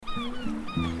Good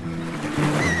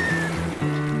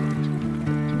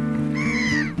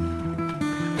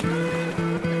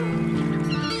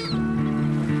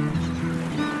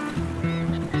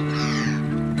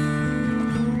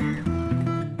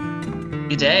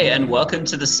day and welcome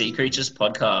to the Sea Creatures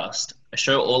podcast, a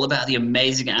show all about the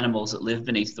amazing animals that live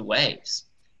beneath the waves.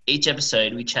 Each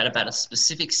episode, we chat about a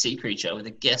specific sea creature with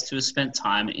a guest who has spent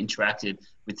time and interacted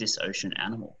with this ocean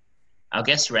animal. Our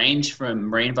guests range from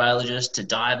marine biologists to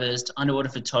divers to underwater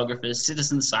photographers,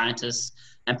 citizen scientists,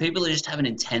 and people who just have an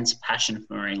intense passion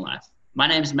for marine life. My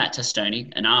name is Matt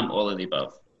Testoni, and I'm all of the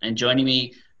above. And joining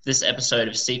me for this episode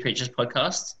of Sea Creatures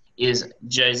podcast is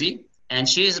Josie. And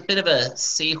she is a bit of a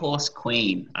seahorse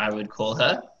queen, I would call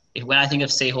her. When I think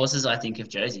of seahorses, I think of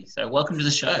Josie. So welcome to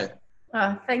the show.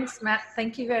 Thanks, Matt.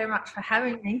 Thank you very much for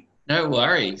having me. No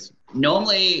worries.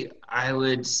 Normally, I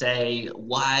would say,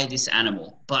 why this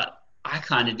animal? But I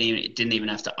kind of didn't even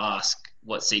have to ask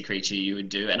what sea creature you would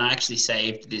do. And I actually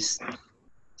saved this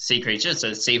sea creature,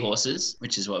 so seahorses,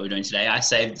 which is what we're doing today. I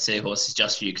saved the seahorses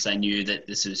just for you because I knew that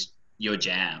this was your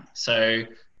jam. So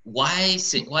why are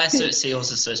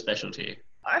seahorses so special to you?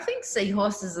 I think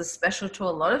seahorses are special to a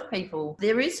lot of people.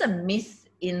 There is a myth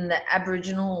in the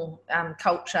Aboriginal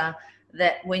culture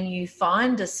that when you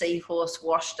find a seahorse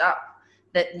washed up,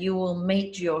 that you will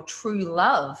meet your true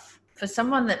love. For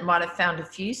someone that might have found a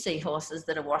few seahorses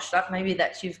that are washed up, maybe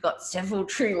that's you've got several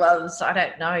true loves. I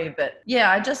don't know, but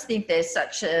yeah, I just think there's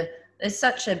such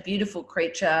a beautiful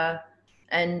creature.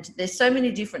 And there's so many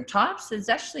different types. There's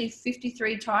actually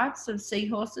 53 types of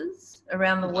seahorses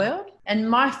around the world. And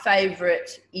my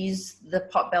favourite is the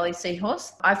potbelly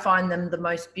seahorse. I find them the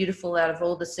most beautiful out of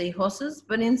all the seahorses.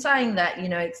 But in saying that,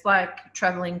 it's like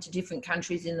travelling to different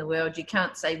countries in the world. You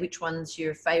can't say which one's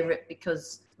your favourite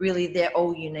because really they're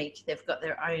all unique. They've got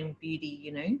their own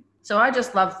beauty, So I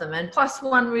just love them. And plus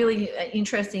one really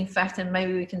interesting fact, and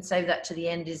maybe we can save that to the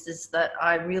end, is that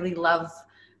I really love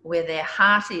where their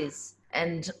heart is.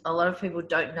 And a lot of people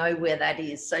don't know where that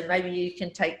is. So maybe you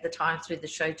can take the time through the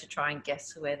show to try and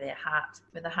guess where the heart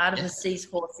of a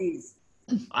seahorse is.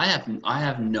 I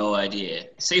have no idea.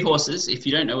 Seahorses, if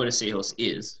you don't know what a seahorse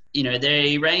is,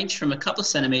 they range from a couple of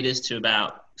centimeters to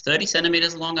about 30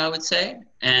 centimeters long, I would say.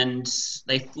 And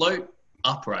they float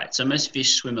upright. So most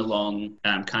fish swim along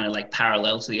kind of like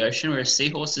parallel to the ocean, whereas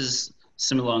seahorses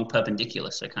swim along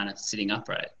perpendicular, so kind of sitting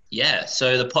upright. Yeah,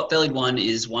 so the pot-bellied one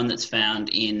is one that's found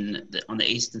on the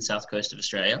east and south coast of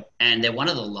Australia, and they're one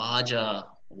of the larger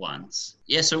ones.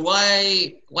 Yeah, so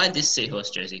why this seahorse,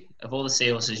 Josie? Of all the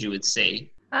seahorses you would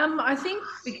see? I think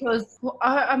because,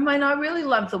 I really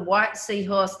love the white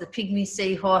seahorse, the pygmy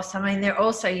seahorse. They're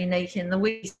also unique in the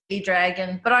wheaty sea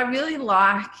dragon, but I really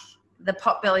like the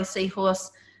pot-belly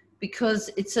seahorse because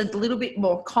it's a little bit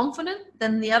more confident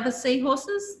than the other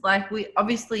seahorses. Like we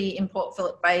obviously in Port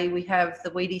Phillip Bay, we have the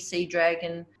wheaty sea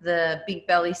dragon, the big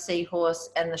belly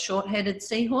seahorse, and the short-headed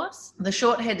seahorse. The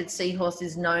short-headed seahorse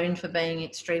is known for being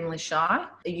extremely shy.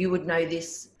 You would know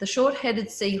this. The short-headed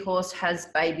seahorse has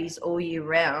babies all year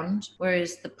round,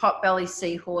 whereas the pot-belly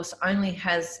seahorse only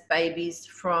has babies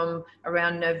from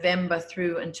around November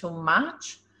through until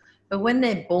March. But when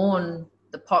they're born,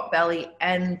 the pot-belly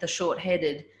and the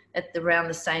short-headed, at around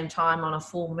the same time on a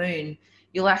full moon,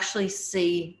 you'll actually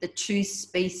see the two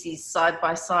species side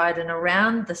by side and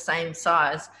around the same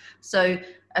size. So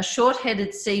a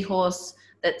short-headed seahorse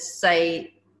that's,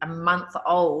 say, a month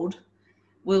old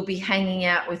will be hanging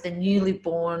out with a newly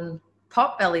born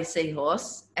pot-belly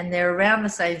seahorse, and they're around the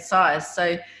same size.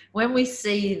 So when we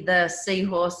see the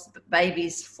seahorse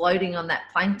babies floating on that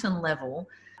plankton level,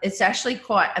 it's actually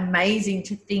quite amazing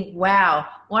to think, wow,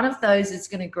 one of those is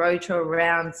going to grow to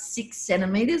around 6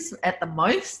 centimeters at the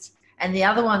most, and the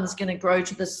other one's going to grow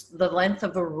to the length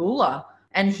of a ruler.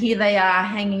 And here they are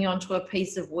hanging onto a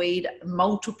piece of weed,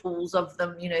 multiples of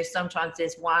them, sometimes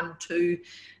there's 1, 2,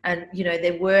 and,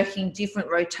 they're working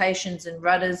different rotations and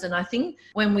rudders. And I think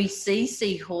when we see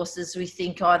seahorses, we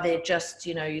think, they're just,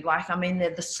 they're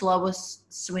the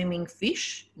slowest swimming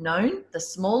fish known, the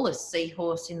smallest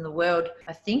seahorse in the world.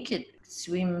 I think it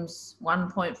swims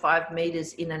 1.5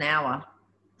 meters in an hour.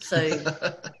 So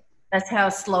that's how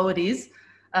slow it is.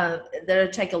 That'll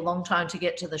take a long time to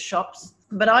get to the shops.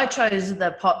 But I chose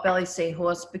the potbelly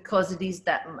seahorse because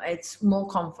it's more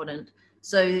confident.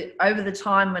 So over the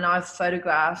time when I've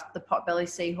photographed the potbelly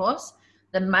seahorse,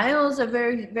 the males are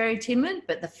very, very timid,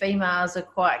 but the females are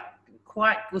quite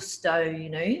gusto,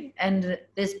 And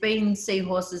there's been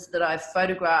seahorses that I've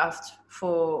photographed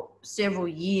for several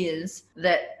years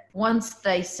that once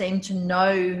they seem to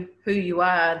know who you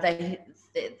are, they're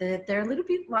a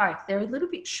little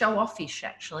bit show-offish,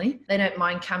 actually. They don't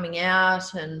mind coming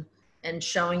out and and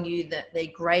showing you that they're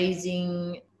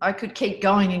grazing. I could keep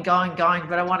going and going,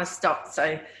 but I want to stop.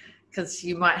 So, because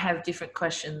you might have different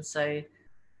questions. So,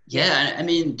 Yeah, I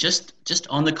mean, just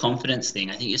on the confidence thing,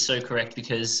 I think you're so correct,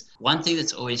 because one thing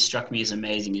that's always struck me as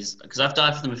amazing is, because I've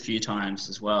dived for them a few times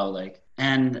as well, like,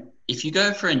 and if you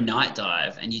go for a night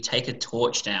dive and you take a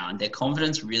torch down, their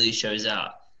confidence really shows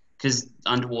out, because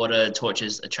underwater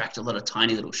torches attract a lot of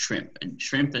tiny little shrimp, and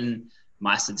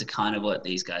mysids are kind of what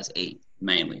these guys eat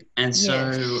mainly. And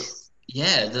so,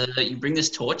 yeah, you bring this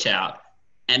torch out,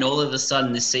 and all of a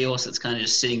sudden, this seahorse that's kind of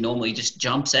just sitting normally just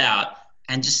jumps out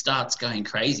and just starts going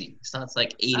crazy. Starts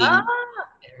like eating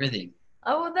everything.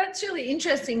 Oh, well, that's really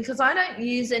interesting, because I don't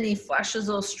use any flashes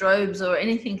or strobes or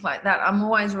anything like that. I'm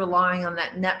always relying on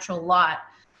that natural light.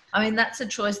 I mean, that's a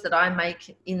choice that I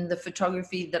make in the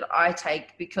photography that I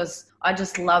take, because I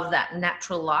just love that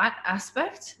natural light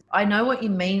aspect. I know what you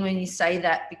mean when you say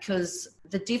that, because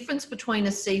the difference between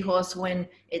a seahorse when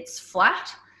it's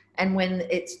flat and when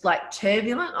it's like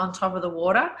turbulent on top of the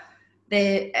water,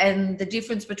 and the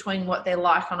difference between what they're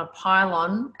like on a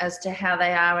pylon as to how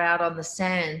they are out on the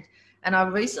sand. And I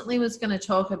recently was going to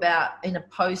talk about, in a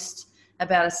post,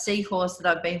 about a seahorse that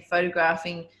I've been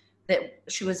photographing, that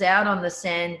she was out on the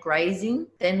sand grazing.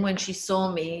 Then when she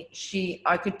saw me,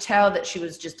 I could tell that she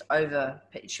was just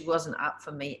she wasn't up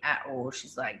for me at all.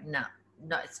 She's like, no,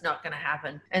 it's not going to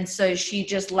happen. And so she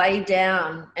just lay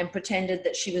down and pretended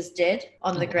that she was dead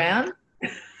on the ground.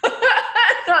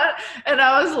 And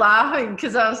I was laughing,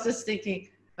 because I was just thinking,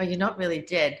 oh, you're not really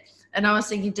dead. And I was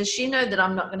thinking, does she know that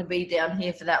I'm not going to be down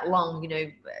here for that long,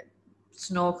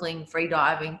 snorkeling, free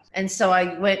diving? And so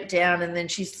I went down, and then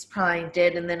she's probably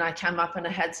dead. And then I came up and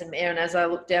I had some air. And as I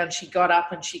looked down, she got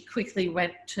up and she quickly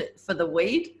went for the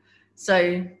weed.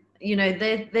 So,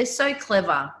 they're so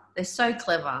clever. They're so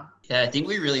clever. Yeah, I think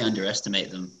we really underestimate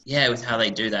them. Yeah, with how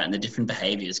they do that and the different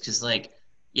behaviors. Because,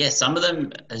 some of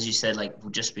them, as you said, will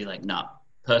just be like, nah,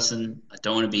 person, I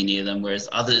don't want to be near them. Whereas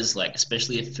others,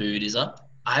 especially if food is up,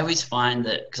 I always find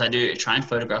that, because I do try and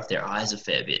photograph their eyes a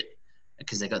fair bit,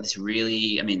 because they got this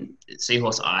really,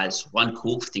 seahorse eyes, one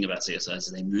cool thing about seahorse eyes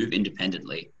is they move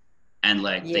independently, and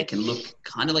they can look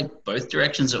kind of like both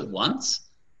directions at once,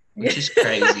 which is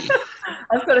crazy.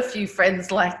 I've got a few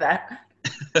friends like that.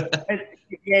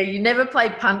 Yeah, you never play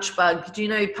Punch Bug. Do you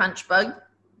know Punch Bug?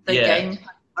 The game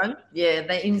Punch Bug?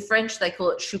 Yeah, in French they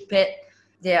call it choupette.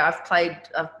 Yeah, I've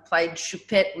played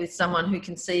choupette with someone who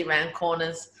can see around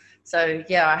corners. So,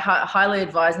 yeah, I highly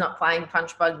advise not playing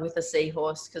Punch Bug with a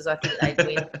seahorse, because I think they'd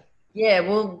win. Yeah,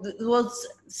 well,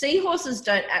 seahorses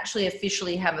don't actually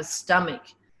officially have a stomach.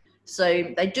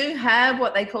 So they do have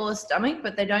what they call a stomach,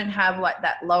 but they don't have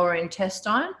that lower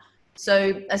intestine.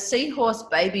 So a seahorse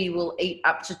baby will eat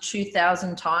up to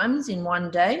 2,000 times in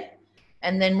one day.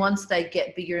 And then once they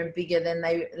get bigger and bigger, then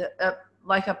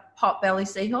like a pot belly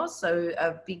seahorse, so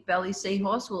a big belly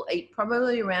seahorse will eat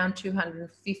probably around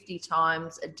 250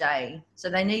 times a day. So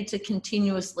they need to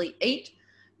continuously eat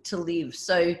to live.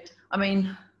 So,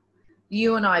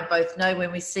 you and I both know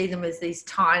when we see them as these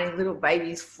tiny little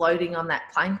babies floating on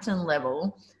that plankton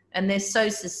level, and they're so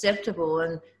susceptible.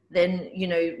 And then,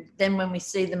 then when we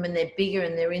see them and they're bigger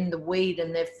and they're in the weed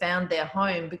and they've found their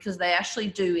home, because they actually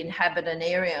do inhabit an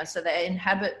area. So they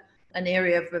inhabit an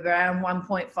area of around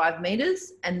 1.5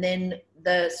 meters, and then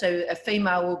so a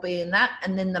female will be in that,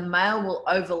 and then the male will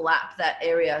overlap that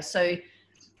area. So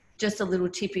just a little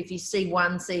tip, if you see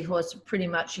one seahorse, pretty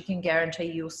much you can guarantee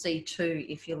you'll see two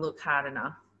if you look hard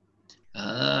enough.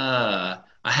 I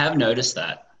have noticed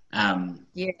that.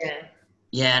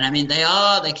 Yeah, and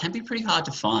they can be pretty hard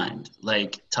to find,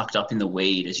 tucked up in the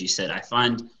weed, as you said. I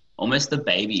find almost the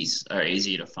babies are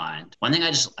easier to find. One thing I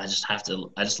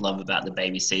just love about the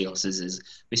baby seahorses is,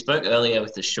 we spoke earlier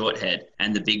with the short head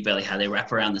and the big belly, how they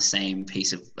wrap around the same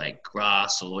piece of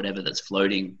grass or whatever that's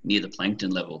floating near the plankton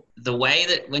level. The way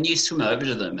that when you swim over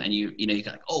to them and you're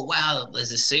like, oh wow,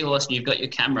 there's a seahorse, and you've got your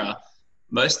camera,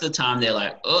 most of the time they're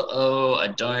like, uh-oh, I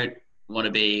don't want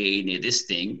to be near this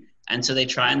thing. And so they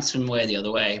try and swim away the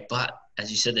other way. But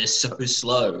as you said, they're so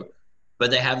slow. But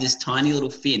they have this tiny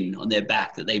little fin on their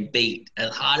back that they beat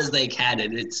as hard as they can.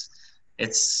 And it's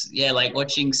like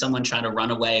watching someone trying to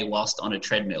run away whilst on a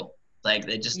treadmill.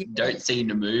 They just don't seem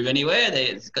to move anywhere.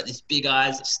 They've got these big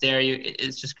eyes that stare at you.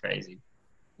 It's just crazy.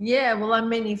 Yeah, well,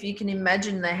 if you can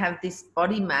imagine, they have this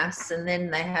body mass, and then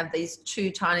they have these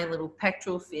two tiny little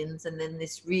pectoral fins, and then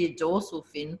this rear dorsal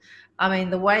fin.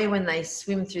 The way when they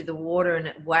swim through the water and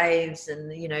it waves, and,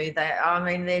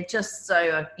 they're just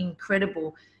so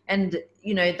incredible. And,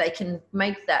 they can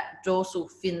make that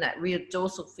rear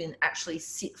dorsal fin actually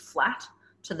sit flat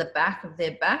to the back of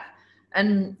their back.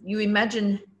 And you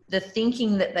imagine the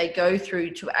thinking that they go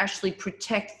through to actually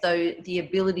protect the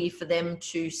ability for them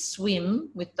to swim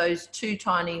with those two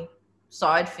tiny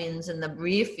side fins and the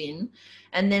rear fin,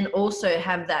 and then also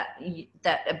have that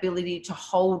ability to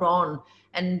hold on.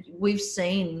 And we've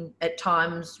seen at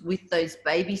times with those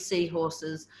baby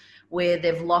seahorses where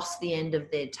they've lost the end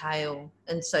of their tail.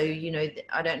 And so,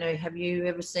 I don't know, have you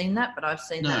ever seen that? But I've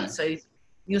seen that. So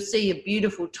you'll see a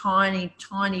beautiful, tiny,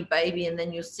 tiny baby, and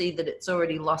then you'll see that it's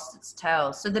already lost its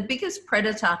tail. So the biggest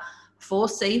predator for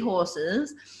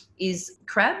seahorses is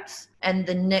crabs, and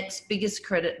the next biggest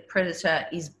predator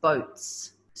is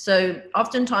boats. So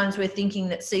oftentimes we're thinking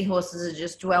that seahorses are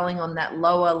just dwelling on that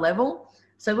lower level.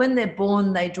 So when they're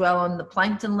born, they dwell on the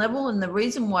plankton level. And the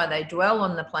reason why they dwell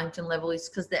on the plankton level is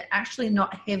because they're actually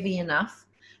not heavy enough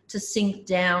to sink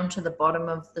down to the bottom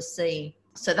of the sea.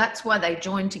 So that's why they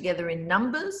join together in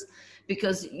numbers,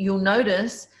 because you'll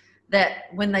notice that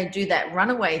when they do that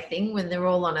runaway thing, when they're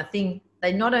all on a thing,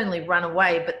 they not only run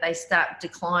away, but they start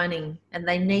declining, and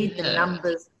they need the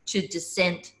numbers to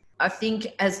descent. I think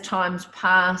as time's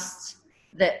passed,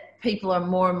 that people are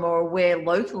more and more aware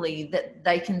locally that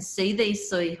they can see these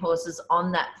seahorses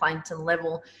on that plankton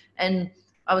level. And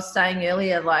I was saying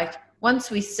earlier, like once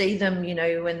we see them,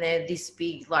 when they're this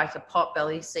big, like a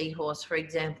potbelly seahorse, for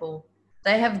example,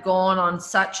 they have gone on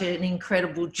such an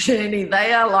incredible journey.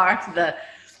 They are like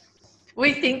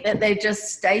we think that they're just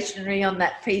stationary on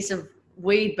that piece of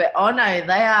weed, but oh no,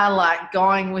 they are like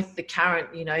going with the current.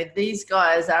 These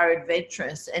guys are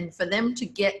adventurous, and for them to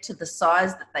get to the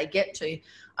size that they get to,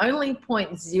 only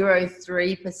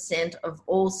 0.03% of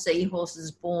all seahorses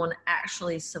born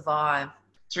actually survive.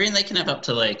 So they can have up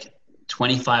to like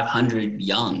 2,500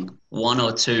 young, one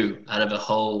or two out of a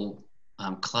whole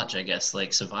clutch, I guess,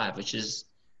 like survive, which is,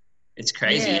 it's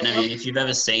crazy. Yeah, and I mean, if you've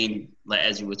ever seen, like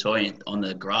as you were talking on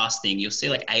the grass thing, you'll see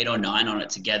like 8 or 9 on it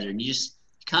together, and you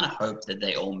kind of hope that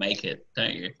they all make it,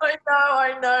 don't you?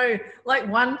 I know. Like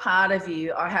one part of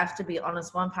you, I have to be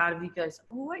honest, one part of you goes,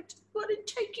 oh, I just want to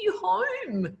take you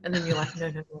home. And then you're like,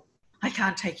 no, I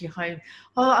can't take you home.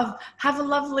 Oh, have a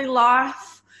lovely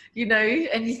life,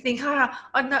 and you think, I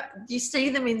know. You see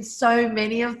them in so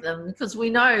many of them, because we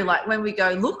know, like when we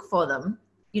go look for them,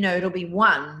 it'll be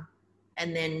 1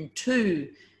 and then 2.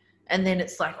 And then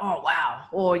it's like, oh, wow.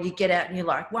 Or you get out and you're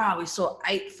like, wow, we saw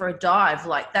 8 for a dive.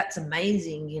 Like, that's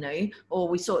amazing, Or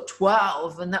we saw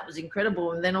 12 and that was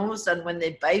incredible. And then all of a sudden when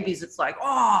they're babies, it's like,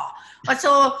 oh, I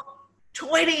saw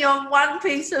 20 on one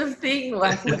piece of thing.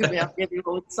 Like, look at me, I'm getting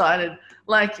all excited.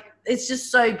 Like, it's just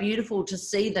so beautiful to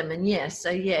see them. And you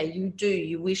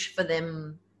wish for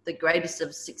them the greatest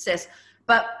of success.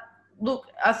 But look,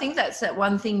 I think that's that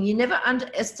one thing. You never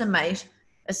underestimate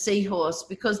a seahorse,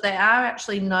 because they are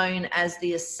actually known as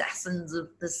the assassins of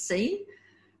the sea.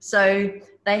 So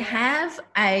they're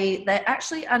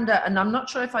actually under, and I'm not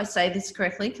sure if I say this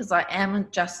correctly because I am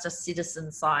just a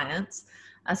scientist,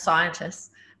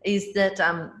 is that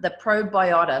the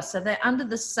probiota. So they're under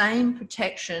the same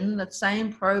protection, the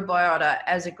same probiota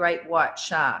as a great white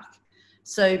shark.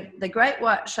 So the great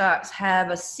white sharks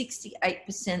have a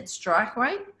 68% strike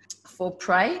rate for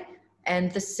prey,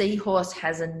 and the seahorse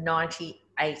has a 98%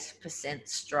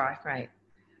 strike rate.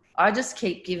 I just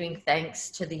keep giving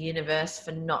thanks to the universe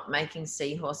for not making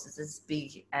seahorses as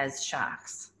big as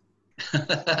sharks.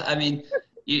 I mean,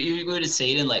 you would have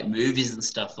seen in like movies and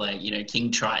stuff, like, King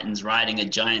Triton's riding a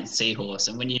giant seahorse.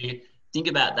 And when you think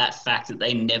about that fact that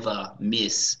they never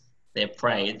miss their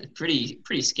prey, it's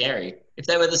pretty scary. If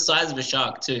they were the size of a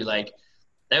shark too, like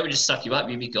they would just suck you up.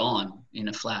 You'd be gone in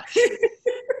a flash.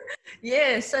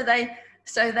 Yeah. So they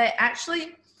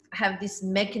actually have this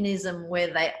mechanism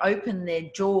where they open their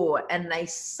jaw and they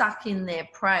suck in their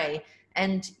prey,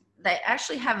 and they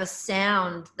actually have a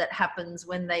sound that happens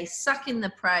when they suck in the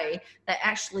prey. They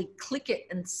actually click it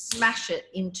and smash it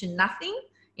into nothing,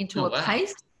 into a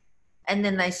paste, and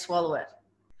then they swallow it.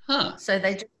 So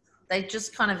they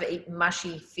just kind of eat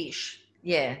mushy fish.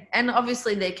 Yeah. And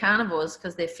obviously they're carnivores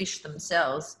because they're fish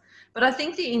themselves. But I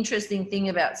think the interesting thing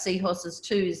about seahorses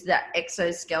too is that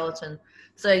exoskeleton.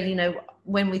 So,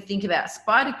 when we think about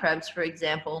spider crabs, for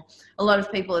example, a lot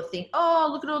of people think, oh,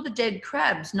 look at all the dead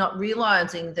crabs, not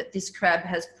realizing that this crab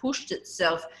has pushed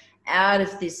itself out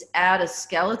of this outer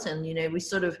skeleton. When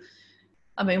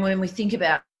we think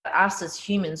about us as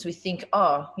humans, we think,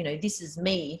 oh, this is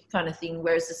me kind of thing.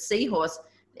 Whereas a seahorse,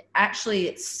 actually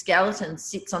its skeleton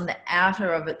sits on the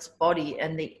outer of its body,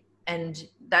 and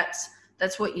that's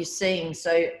what you're seeing.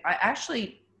 So I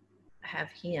actually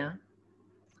have here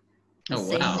a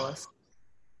seahorse.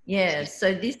 Yeah,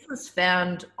 so this was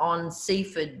found on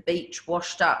Seaford Beach,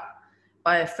 washed up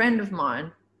by a friend of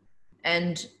mine,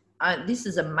 and this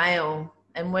is a male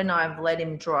And when I've let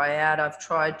him dry out, I've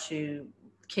tried to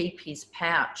keep his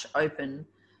pouch open.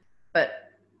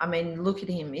 But I mean, look at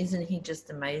him. Isn't he just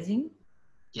amazing?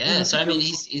 Yeah, so I mean,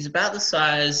 he's about the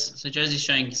size. So Josie's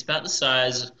showing he's about the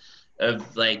size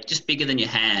of like just bigger than your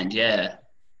hand. Yeah, a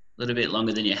little bit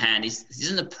longer than your hand. He's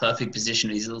in the perfect position.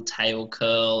 His little tail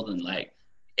curled and like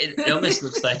it almost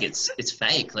looks like it's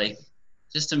fake. Like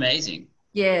just amazing.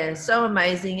 Yeah, so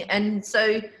amazing. And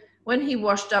so when he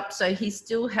washed up, so he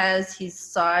still has his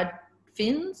side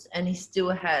fins and he still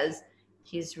has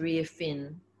his rear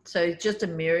fin. So just a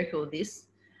miracle, this.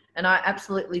 And I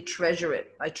absolutely treasure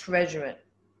it. I treasure it.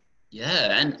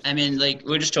 Yeah, and I mean, like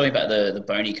we are just talking about the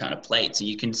bony kind of plates, and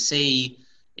you can see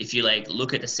if you like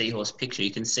look at the seahorse picture,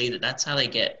 you can see that that's how they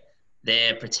get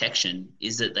their protection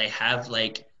is that they have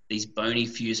like these bony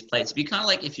fused plates. If you kind of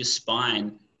like if your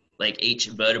spine, like each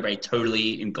vertebrae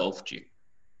totally engulfed you,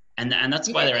 and that's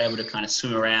why they're able to kind of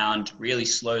swim around really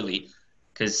slowly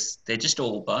because they're just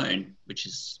all bone, which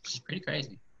is pretty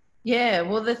crazy. Yeah,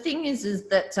 well, the thing is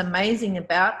that's amazing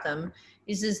about them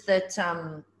is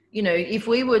that you know, if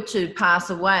we were to pass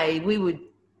away, we would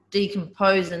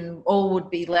decompose and all would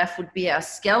be left would be our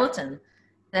skeleton.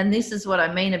 And this is what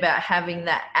I mean about having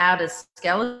that outer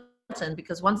skeleton,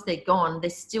 because once they're gone, they're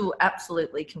still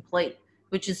absolutely complete,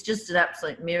 which is just an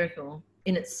absolute miracle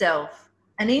in itself.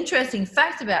 An interesting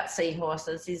fact about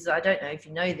seahorses is, I don't know if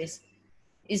you know this,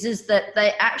 is that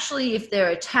they actually, if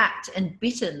they're attacked and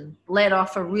bitten, let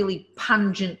off a really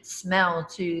pungent smell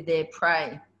to their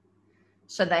prey.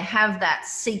 So they have that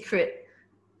secret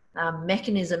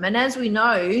mechanism. And as we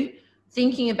know,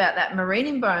 thinking about that marine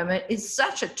environment is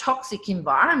such a toxic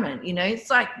environment. You know, it's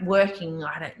like working,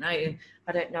 I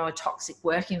don't know a toxic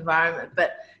work environment,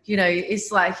 but, you know,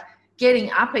 it's like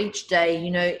getting up each day, you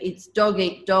know, it's dog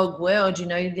eat dog world, you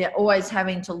know, they're always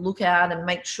having to look out and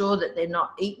make sure that they're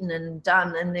not eaten and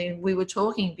done. And then we were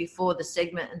talking before the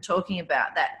segment and talking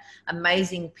about that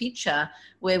amazing picture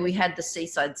where we had the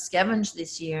Seaside Scavenge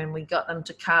this year and we got them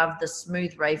to carve the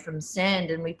smooth ray from sand,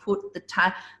 and we put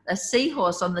a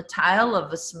seahorse on the tail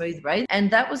of a smooth ray. And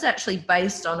that was actually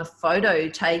based on a photo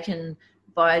taken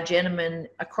by a gentleman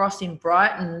across in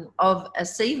Brighton of a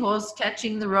seahorse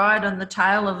catching the ride on the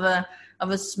tail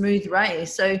of a smooth ray.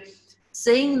 So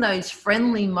seeing those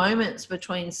friendly moments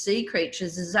between sea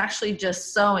creatures is actually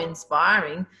just so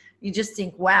inspiring. You just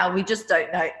think, wow, we just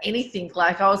don't know anything.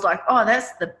 Like I was like, oh,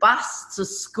 that's the bus to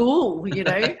school, you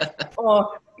know,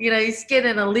 or, you know, he's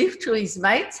getting a lift to his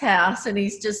mate's house and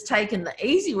he's just taken the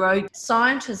easy road.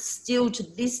 Scientists still to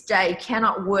this day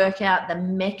cannot work out the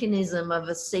mechanism of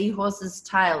a seahorse's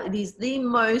tail. It is the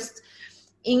most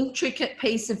intricate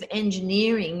piece of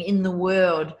engineering in the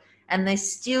world. And they're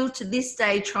still to this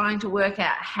day trying to work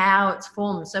out how it's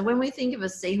formed. So when we think of a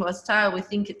seahorse tail, we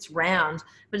think it's round,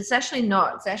 but it's actually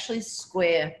not. It's actually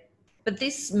square. But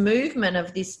this movement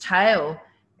of this tail,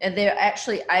 they're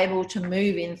actually able to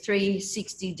move in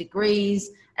 360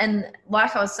 degrees. And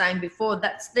like I was saying before,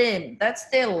 that's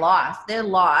their life. Their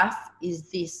life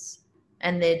is this,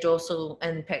 and their dorsal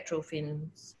and pectoral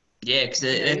fins. Yeah, because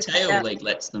their tail like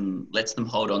lets them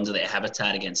hold on to their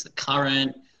habitat against the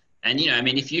current. And, you know, I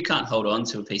mean, if you can't hold on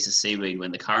to a piece of seaweed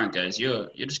when the current goes,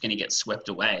 you're just going to get swept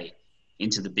away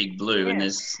into the big blue, and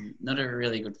there's not a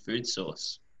really good food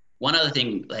source. One other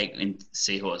thing, like in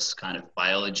seahorse kind of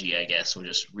biology, I guess, or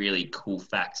just really cool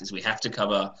facts, is we have to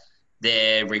cover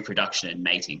their reproduction and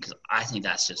mating, because I think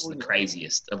that's just the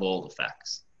craziest of all the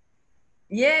facts.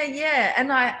 Yeah.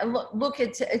 And I look,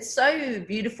 it's so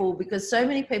beautiful because so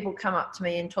many people come up to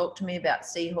me and talk to me about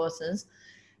seahorses.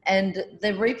 And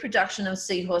the reproduction of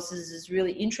seahorses is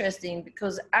really interesting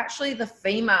because actually the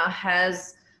female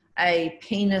has a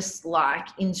penis-like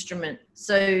instrument.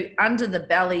 So under the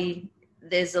belly,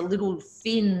 there's a little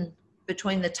fin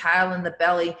between the tail and the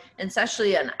belly, and it's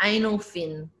actually an anal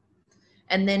fin.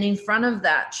 And then in front of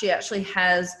that, she actually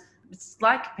has, it's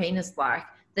like penis-like,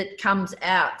 that comes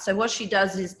out. So what she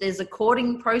does is there's a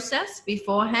courting process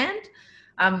beforehand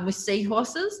with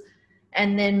seahorses.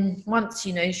 And then once,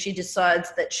 you know, she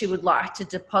decides that she would like to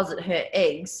deposit her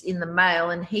eggs in the male,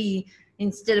 and he,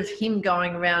 instead of him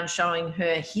going around showing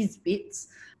her his bits,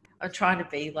 I'm trying to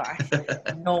be like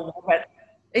normal, but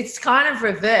it's kind of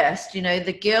reversed. You know,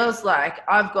 the girl's like,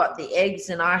 I've got the eggs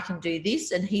and I can do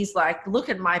this. And he's like, look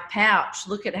at my pouch.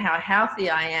 Look at how healthy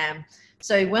I am.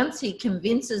 So once he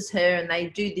convinces her and they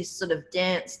do this sort of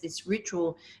dance, this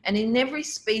ritual, and in every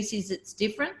species it's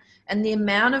different. And the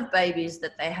amount of babies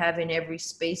that they have in every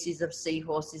species of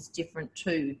seahorse is different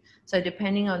too. So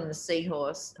depending on the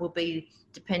seahorse will be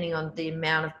depending on the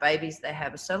amount of babies they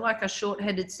have. So like a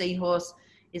short-headed seahorse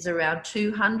is around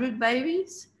 200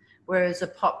 babies, whereas a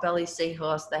potbelly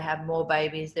seahorse, they have more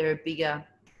babies. They're a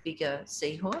bigger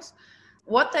seahorse.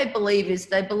 What they believe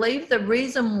the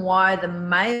reason why the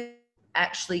male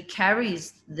actually carries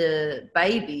the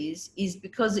babies is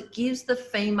because it gives the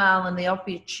female and the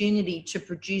opportunity to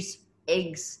produce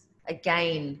eggs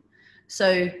again.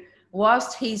 So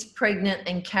whilst he's pregnant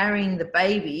and carrying the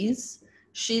babies,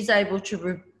 she's able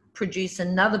to produce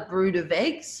another brood of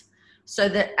eggs. So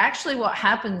that actually what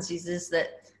happens is that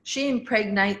she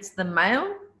impregnates the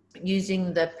male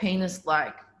using the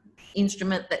penis-like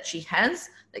instrument that she has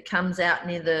that comes out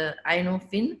near the anal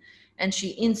fin, and she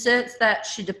inserts that,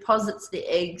 she deposits the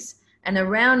eggs, and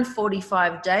around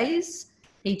 45 days,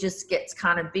 he just gets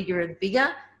kind of bigger and bigger.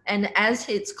 And as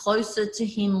it's closer to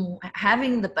him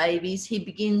having the babies, he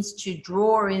begins to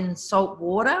draw in salt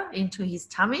water into his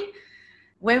tummy.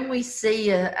 When we see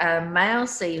a male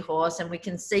seahorse and we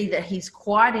can see that he's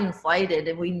quite inflated,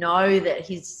 and we know that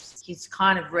he's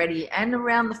kind of ready, and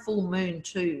around the full moon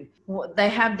too, they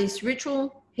have this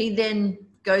ritual. He then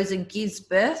goes and gives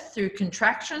birth through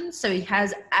contractions. So he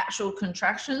has actual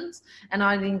contractions. And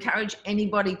I'd encourage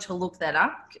anybody to look that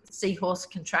up, seahorse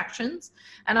contractions.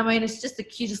 And I mean, it's just the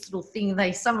cutest little thing.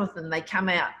 Some of them, they come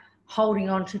out holding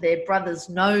on to their brother's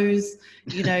nose,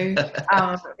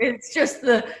 it's just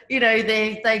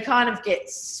they kind of get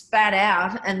spat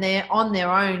out and they're on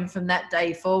their own from that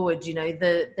day forward.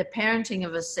 The parenting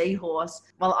of a seahorse,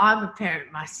 well, I'm a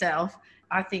parent myself.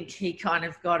 I think he kind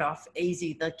of got off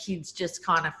easy. The kids just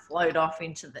kind of float off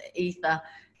into the ether.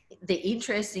 The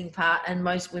interesting part, and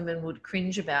most women would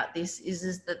cringe about this,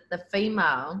 is that the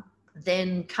female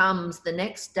then comes the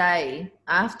next day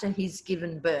after he's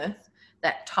given birth,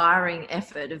 that tiring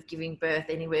effort of giving birth,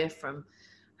 anywhere from,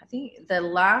 I think the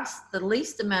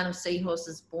least amount of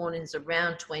seahorses born is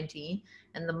around 20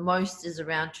 and the most is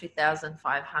around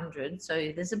 2,500.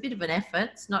 So there's a bit of an effort.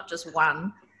 It's not just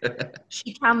one.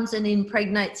 She comes and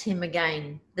impregnates him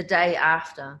again the day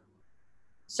after.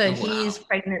 So he is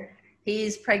pregnant. He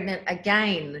is pregnant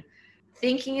again.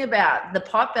 Thinking about the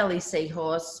potbelly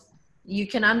seahorse, you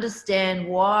can understand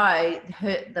why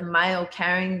the male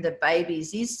carrying the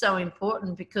babies is so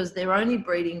important, because they're only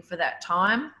breeding for that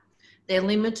time. They're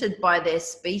limited by their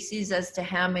species as to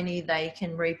how many they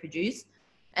can reproduce.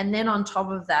 And then on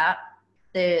top of that,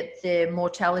 their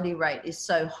mortality rate is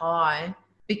so high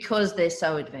because they're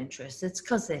so adventurous. It's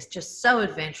because they're just so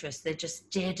adventurous. They're just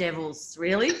daredevils,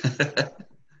 really.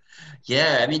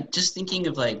 Yeah, I mean, just thinking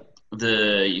of like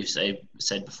you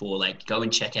said before, like go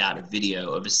and check out a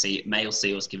video of a male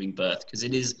seahorse giving birth, because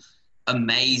it is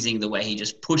amazing the way he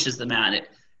just pushes them out.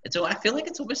 I feel like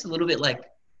it's almost a little bit like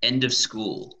end of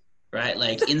school, right?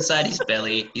 Like inside his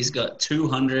belly, he's got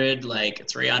 200, like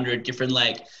 300 different,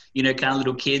 like, kind of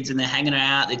little kids, and they're hanging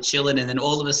out, they're chilling, and then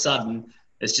all of a sudden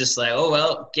it's just like, oh,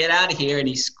 well, get out of here. And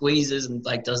he squeezes and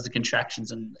like does the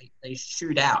contractions, and they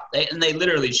shoot out. They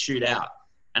literally shoot out.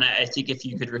 And I think if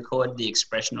you could record the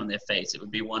expression on their face, it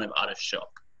would be one of utter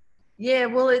shock. Yeah,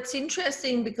 well, it's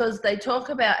interesting because they talk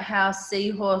about how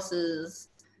seahorses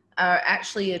are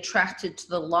actually attracted to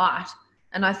the light.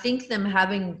 And I think them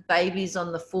having babies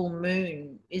on the full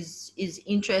moon is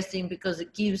interesting because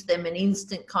it gives them an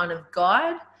instant kind of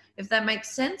guide, if that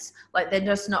makes sense. Like they're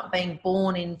just not being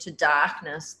born into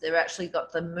darkness. They've actually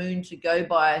got the moon to go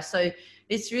by. So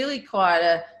it's really quite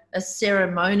a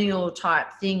ceremonial type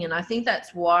thing. And I think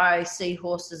that's why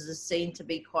seahorses are seen to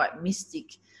be quite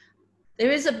mystic. There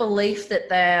is a belief that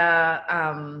they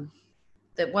are,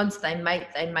 that once they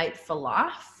mate for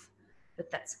life, but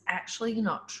that's actually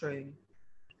not true.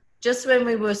 Just when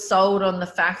we were sold on the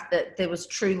fact that there was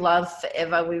true love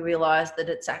forever, we realized that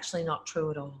it's actually not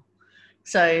true at all.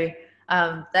 So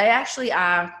they actually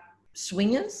are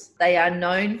swingers. They are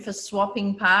known for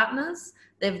swapping partners.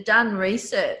 They've done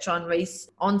research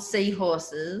on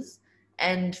seahorses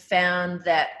and found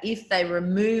that if they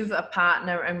remove a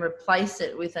partner and replace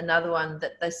it with another one,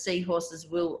 that the seahorses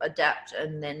will adapt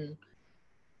and then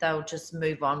they'll just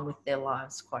move on with their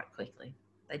lives quite quickly.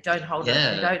 They don't hold on.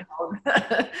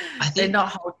 They're not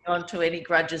holding on to any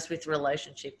grudges with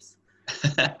relationships.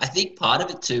 I think part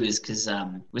of it too is because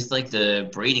with like the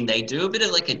breeding, they do a bit of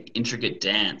like an intricate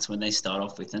dance when they start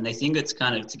off with, and they think it's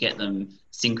kind of to get them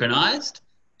synchronized,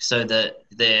 so that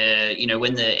they're,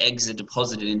 when the eggs are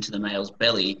deposited into the male's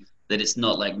belly, that it's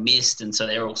not like mist, and so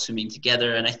they're all swimming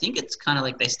together. And I think it's kind of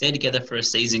like they stay together for a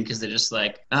season because they're just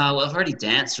like, oh, well, I've already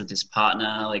danced with this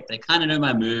partner. Like they kind of know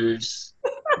my moves.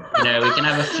 We can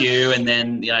have a few, and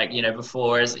then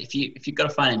before, if you've got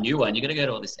to find a new one, you got to go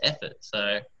to all this effort. So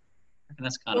I think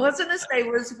that's kind of. What I was going to say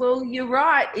was, you're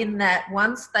right in that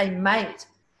once they mate.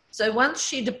 So once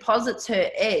she deposits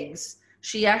her eggs,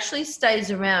 she actually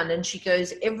stays around and she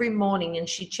goes every morning and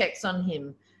she checks on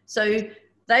him. So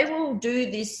they will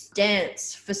do this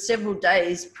dance for several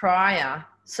days prior.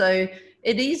 So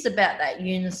it is about that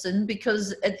unison,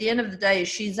 because at the end of the day,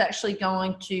 she's actually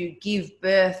going to give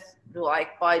birth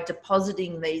like by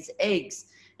depositing these eggs.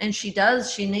 And she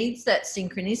needs that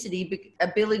synchronicity,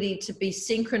 ability to be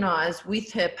synchronized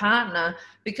with her partner,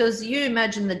 because you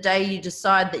imagine the day you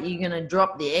decide that you're going to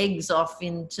drop the eggs off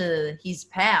into his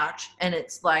pouch and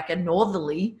it's like a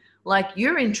northerly, like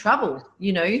you're in trouble,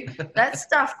 that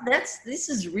stuff, this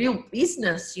is real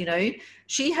business,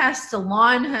 She has to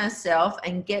line herself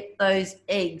and get those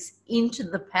eggs into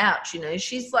the pouch,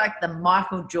 She's like the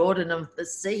Michael Jordan of the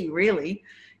sea, really,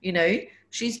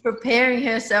 She's preparing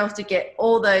herself to get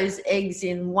all those eggs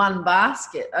in one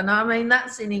basket. And I mean,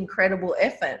 that's an incredible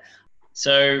effort.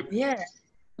 So yeah.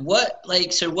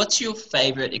 What's your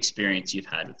favorite experience you've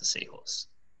had with the seahorse?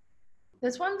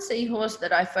 There's one seahorse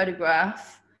that I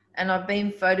photograph, and I've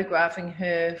been photographing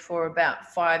her for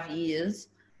about 5 years.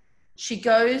 She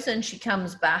goes and she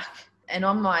comes back, and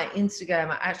on my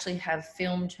Instagram, I actually have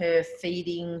filmed her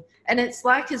feeding. And it's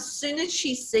like, as soon as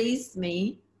she sees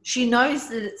me, she knows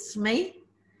that it's me.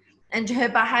 And her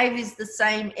behavior is the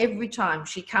same every time.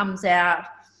 She comes out,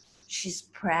 she's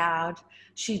proud.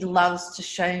 She loves to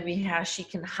show me how she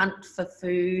can hunt for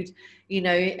food,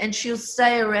 and she'll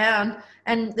stay around.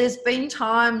 And there's been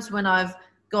times when I've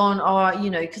gone,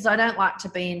 because I don't like to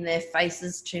be in their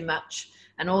faces too much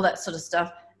and all that sort of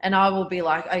stuff. And I will be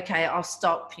like, okay, I'll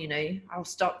stop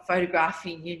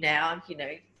photographing you now,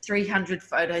 300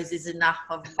 photos is enough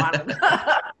of one.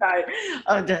 No,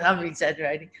 I'm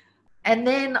exaggerating. And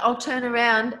then I'll turn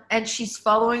around and she's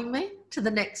following me to the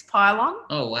next pylon.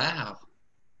 Oh, wow.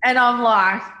 And I'm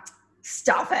like,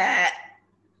 stop it.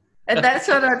 And that's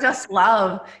what I just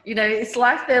love. It's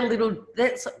like they're little,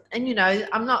 I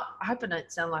hope I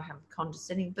don't sound like I'm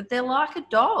condescending, but they're like a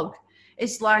dog.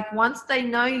 It's like once they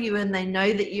know you and they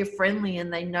know that you're friendly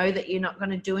and they know that you're not going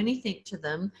to do anything to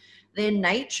them, their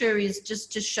nature is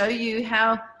just to show you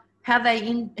how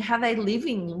they're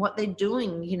living, what they're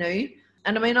doing,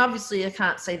 And I mean, obviously I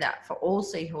can't say that for all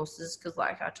seahorses, because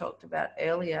like I talked about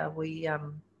earlier, we,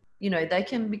 they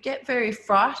can get very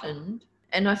frightened.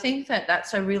 And I think that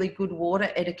that's a really good water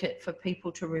etiquette for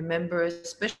people to remember,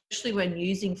 especially when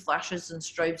using flashes and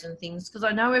strobes and things, because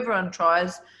I know everyone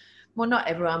tries, well, not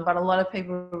everyone, but a lot of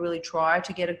people really try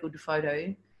to get a good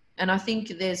photo. And I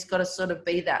think there's got to sort of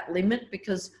be that limit,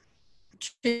 because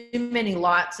too many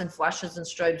lights and flashes and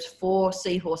strobes for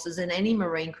seahorses and any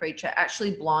marine creature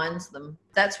actually blinds them.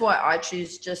 That's why I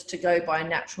choose just to go by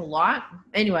natural light.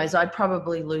 Anyways, I'd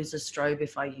probably lose a strobe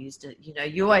if I used it.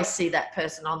 You always see that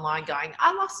person online going,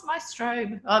 I lost my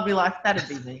strobe. I'll be like, that'd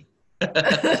be me. Yeah,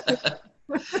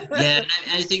 and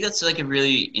I think that's like a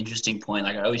really interesting point.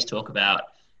 Like I always talk about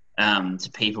to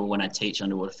people when I teach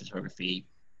underwater photography,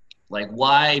 like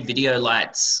why video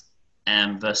lights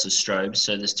versus strobes.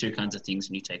 So there's two kinds of things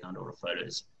when you take underwater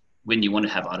photos when you want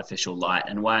to have artificial light,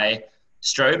 and why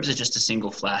strobes are just a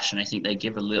single flash, and I think they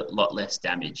give a lot less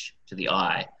damage to the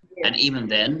eye. Yeah. And even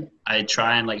then, I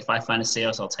try and, like, if I find a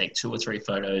seahorse, I'll take 2 or 3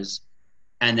 photos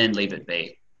and then leave it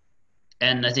be.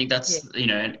 And I think that's,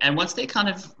 and once they kind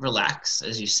of relax,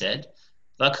 as you said,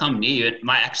 they'll come near you.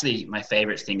 My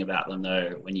favorite thing about them,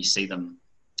 though, when you see them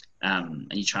and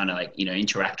you're trying to,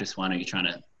 interact with one, or you're trying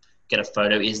to get a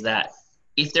photo, is that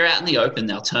if they're out in the open,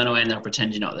 they'll turn away and they'll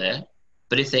pretend you're not there.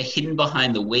 But if they're hidden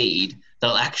behind the weed,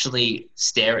 they'll actually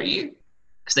stare at you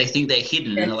because they think they're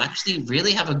hidden, and they'll actually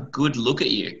really have a good look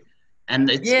at you. And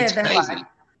it's crazy. Like,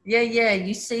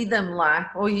 you see them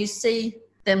or you see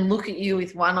them look at you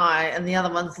with one eye and the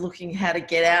other one's looking how to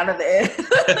get out of there.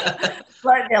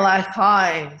 Like they're like,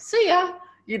 hi, see ya,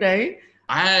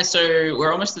 So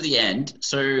we're almost at the end.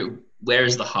 So where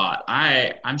is the heart?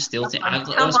 I'm still thinking.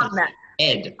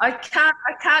 Ed. I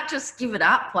can't just give it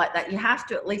up like that. You have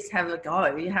to at least have a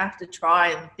go. You have to try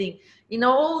and think.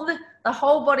 All the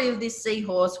whole body of this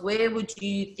seahorse. Where would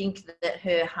you think that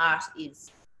her heart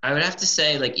is? I would have to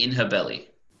say, like, in her belly.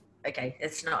 Okay,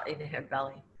 it's not in her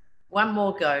belly. One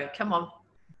more go. Come on.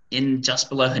 In just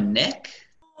below her neck?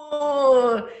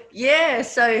 Oh, yeah.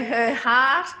 So her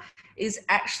heart is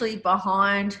actually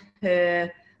behind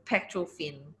her pectoral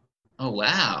fin. Oh,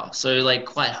 wow. So, like,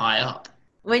 quite high up.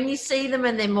 When you see them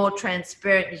and they're more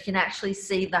transparent, you can actually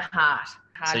see the heart.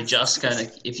 So just kind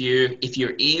of, if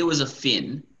your ear was a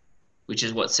fin, which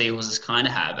is what seahorses kind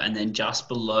of have, and then just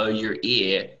below your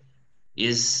ear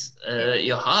is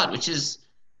your heart, which is,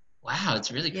 wow,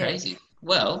 it's really crazy.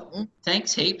 Well,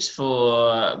 thanks heaps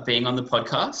for being on the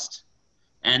podcast.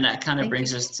 And that kind of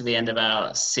brings us to the end of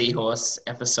our seahorse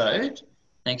episode.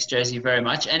 Thanks, Josie, very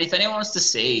much. And if anyone wants to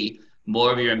see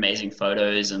more of your amazing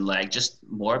photos and like just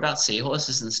more about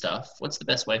seahorses and stuff, what's the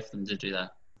best way for them to do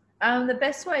that? The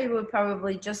best way would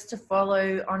probably just to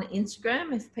follow on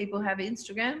Instagram if people have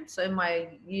Instagram. So my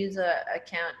user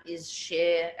account is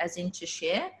share, as in to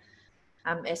share,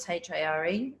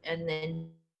 SHARE, and then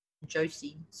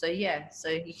Josie. So yeah, so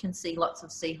you can see lots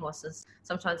of seahorses.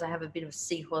 Sometimes I have a bit of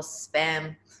seahorse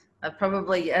spam.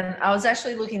 And I was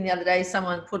actually looking the other day,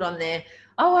 someone put on there,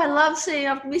 oh,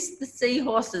 I've missed the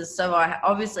seahorses. So I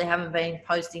obviously haven't been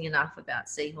posting enough about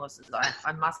seahorses.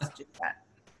 I must do that.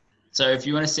 So if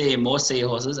you want to see more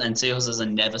seahorses, and seahorses are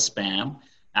never spam,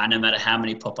 no matter how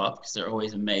many pop up, because they're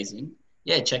always amazing,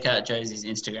 yeah, check out Josie's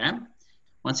Instagram.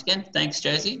 Once again, thanks,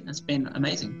 Josie. It's been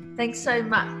amazing. Thanks so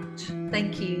much.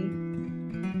 Thank you.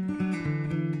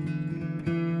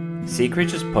 Sea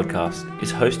Creatures Podcast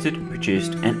is hosted,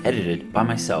 produced, and edited by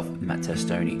myself, Matt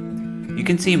Testoni. You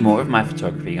can see more of my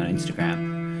photography on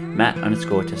Instagram,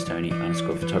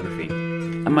 Matt_Testoni_photography,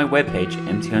 and my webpage,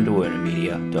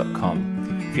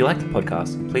 mtunderwatermedia.com. If you like the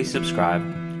podcast, please subscribe,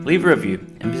 leave a review,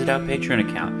 and visit our Patreon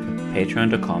account,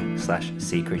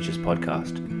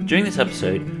 patreon.com/seacreaturespodcast. During this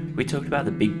episode, we talked about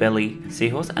the big belly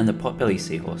seahorse and the potbelly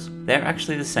seahorse. They're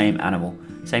actually the same animal,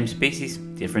 same species,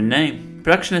 different name.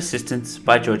 Production assistance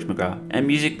by George McGrath, and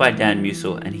music by Dan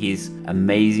Musil and his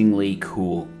amazingly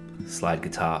cool slide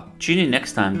guitar. Tune in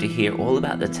next time to hear all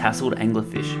about the tasseled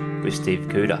anglerfish with Steve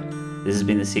Cooder. This has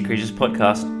been the Sea Creatures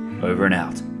Podcast, over and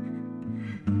out.